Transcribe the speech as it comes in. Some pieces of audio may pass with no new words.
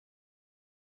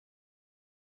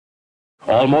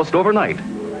Almost overnight,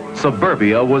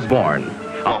 suburbia was born.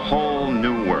 A whole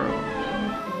new world.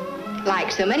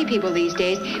 Like so many people these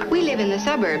days, we live in the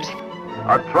suburbs.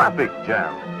 A traffic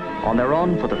jam. On their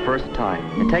own for the first time.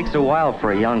 It takes a while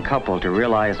for a young couple to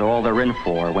realize all they're in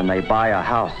for when they buy a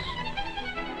house.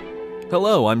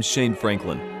 Hello, I'm Shane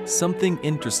Franklin. Something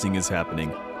interesting is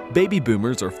happening. Baby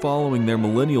boomers are following their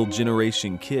millennial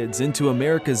generation kids into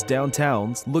America's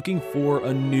downtowns looking for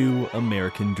a new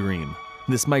American dream.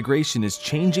 This migration is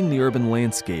changing the urban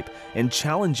landscape and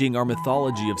challenging our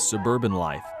mythology of suburban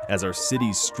life as our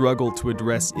cities struggle to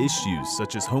address issues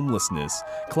such as homelessness,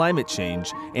 climate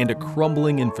change, and a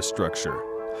crumbling infrastructure.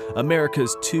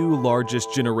 America's two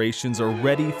largest generations are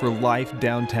ready for life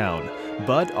downtown,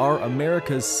 but are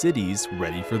America's cities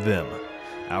ready for them?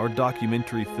 Our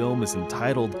documentary film is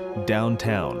entitled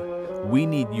Downtown. We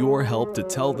need your help to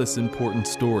tell this important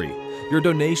story. Your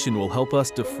donation will help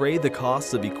us defray the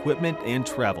costs of equipment and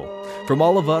travel. From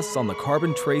all of us on the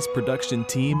Carbon Trace production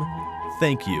team,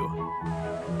 thank you.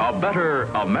 A better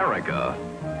America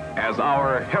as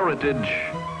our heritage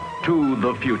to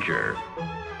the future.